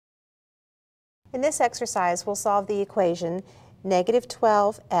In this exercise, we'll solve the equation negative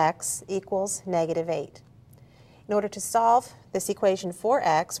 12x equals negative 8. In order to solve this equation for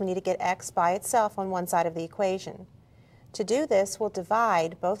x, we need to get x by itself on one side of the equation. To do this, we'll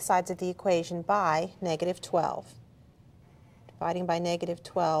divide both sides of the equation by negative 12. Dividing by negative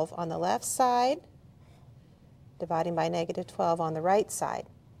 12 on the left side, dividing by negative 12 on the right side.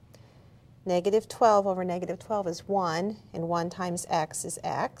 Negative 12 over negative 12 is 1, and 1 times x is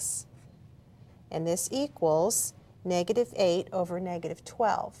x. And this equals negative 8 over negative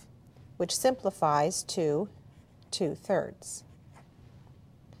 12, which simplifies to 2/3.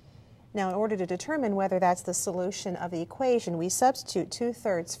 Now, in order to determine whether that's the solution of the equation, we substitute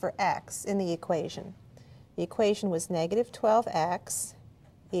 2/3 for x in the equation. The equation was negative 12x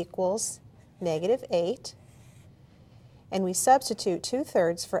equals negative 8, and we substitute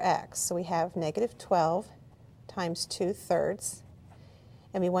 2/3 for x. So we have negative 12 times 2/3,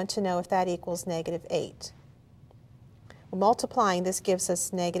 and we want to know if that equals negative 8. Well, multiplying this gives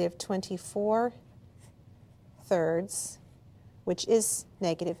us negative 24/3, which is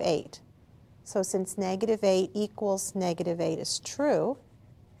negative 8. So since negative 8 equals negative 8 is true,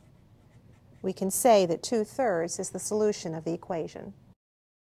 we can say that 2/3 is the solution of the equation.